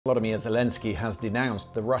Volodymyr Zelensky has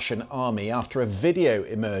denounced the Russian army after a video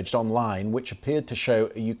emerged online which appeared to show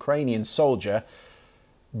a Ukrainian soldier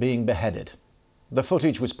being beheaded. The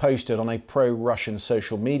footage was posted on a pro-Russian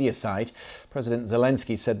social media site. President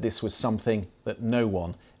Zelensky said this was something that no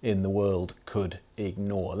one in the world could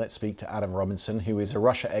ignore. Let's speak to Adam Robinson, who is a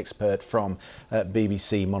Russia expert from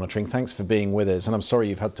BBC Monitoring. Thanks for being with us, and I'm sorry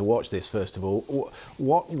you've had to watch this, first of all.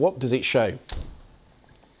 What does it show?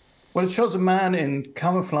 Well, it shows a man in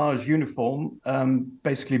camouflage uniform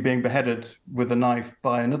basically being beheaded with a knife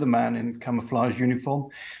by another man in camouflage uniform.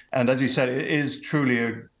 And as you said, it is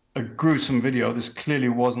truly a gruesome video. This clearly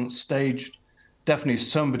wasn't staged. Definitely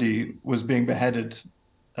somebody was being beheaded.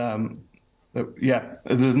 Yeah,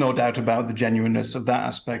 there's no doubt about the genuineness of that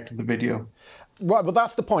aspect of the video. Right, but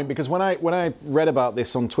that's the point, because when I read about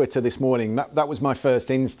this on Twitter this morning, that was my first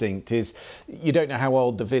instinct. Is you don't know how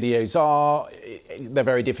old the videos are. They're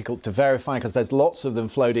very difficult to verify because there's lots of them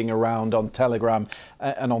floating around on Telegram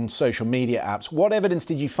and on social media apps. What evidence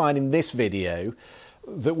did you find in this video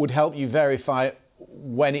that would help you verify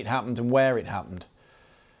when it happened and where it happened?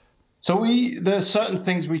 So there's certain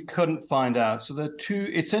things we couldn't find out. So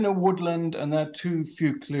it's in a woodland, and there are too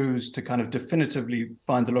few clues to kind of definitively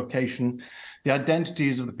find the location. The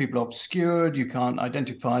identities of the people are obscured. You can't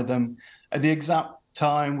identify them. At the exact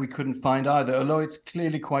time, we couldn't find either, although it's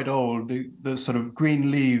clearly quite old. The sort of green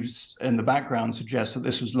leaves in the background suggest that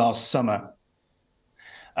this was last summer.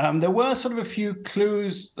 There were sort of a few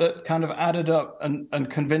clues that kind of added up and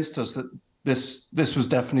convinced us that this was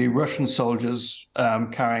definitely Russian soldiers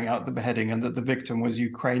carrying out the beheading, and that the victim was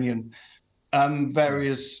Ukrainian.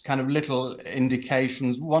 Various kind of little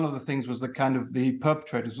indications. One of the things was that kind of the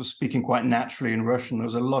perpetrators were speaking quite naturally in Russian. There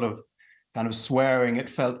was a lot of kind of swearing. It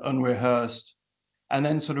felt unrehearsed. And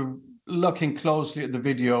then sort of looking closely at the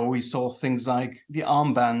video, we saw things like the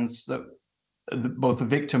armbands that both the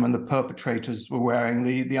victim and the perpetrators were wearing.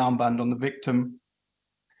 The armband on the victim,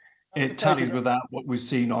 it tallies with that, what we've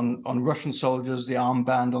seen on Russian soldiers. The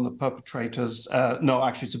armband on the perpetrators, no,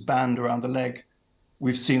 actually it's a band around the leg.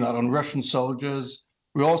 We've seen that on Russian soldiers.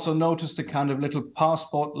 We also noticed a kind of little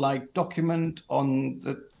passport-like document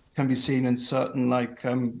that can be seen in certain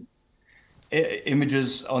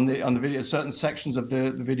images on the video, certain sections of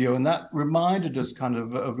the video, and that reminded us kind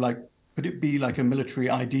of like, could it be like a military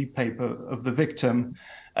ID paper of the victim?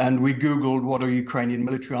 And we Googled what a Ukrainian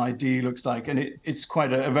military ID looks like, and it's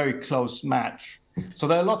quite a very close match. So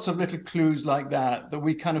there are lots of little clues like that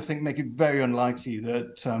we kind of think make it very unlikely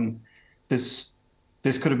that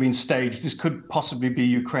this could have been staged. This could possibly be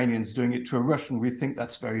Ukrainians doing it to a Russian. We think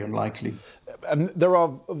that's very unlikely. There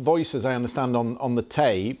are voices, I understand, on the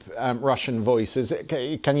tape, Russian voices.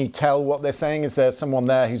 Can you tell what they're saying? Is there someone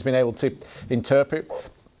there who's been able to interpret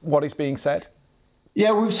what is being said?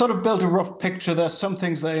 Yeah, we've sort of built a rough picture. There's some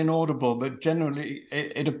things that are inaudible, but generally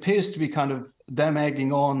it appears to be kind of them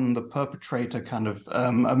egging on the perpetrator, kind of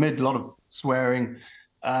amid a lot of swearing,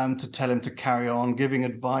 to tell him to carry on, giving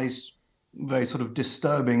advice, very sort of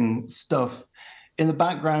disturbing stuff. In the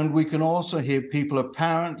background, we can also hear people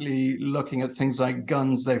apparently looking at things like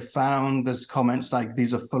guns they found. There's comments like,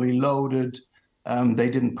 these are fully loaded, they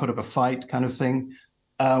didn't put up a fight, kind of thing.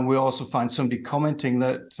 We also find somebody commenting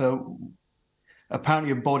that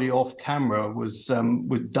apparently a body off camera was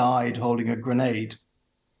died holding a grenade.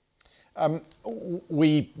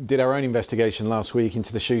 We did our own investigation last week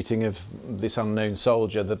into the shooting of this unknown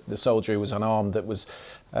soldier, the soldier who was unarmed, that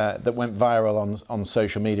went viral on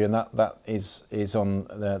social media, and that is on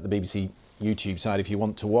the BBC YouTube side if you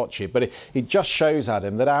want to watch it. But it just shows,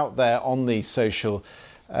 Adam, that out there on these social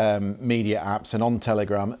media apps and on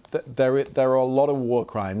Telegram, there are a lot of war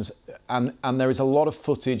crimes, and there is a lot of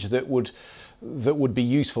footage that would be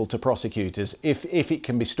useful to prosecutors if it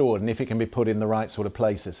can be stored and if it can be put in the right sort of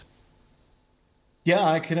places. Yeah,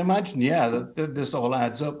 I can imagine. Yeah, that this all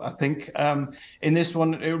adds up. I think in this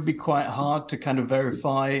one, it would be quite hard to kind of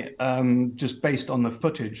verify just based on the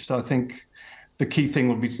footage. So I think the key thing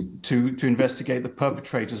would be to investigate the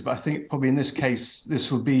perpetrators. But I think probably in this case,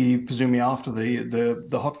 this will be presumably after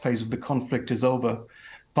the hot phase of the conflict is over,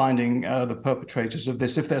 finding the perpetrators of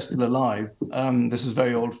this, if they're still alive. This is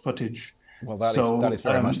very old footage. Well, that is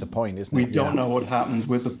very much the point, isn't it? We don't know what happened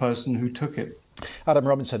with the person who took it. Adam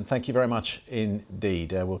Robinson, thank you very much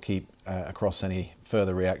indeed. We'll keep across any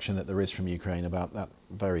further reaction that there is from Ukraine about that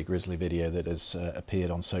very grisly video that has appeared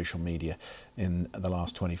on social media in the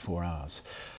last 24 hours.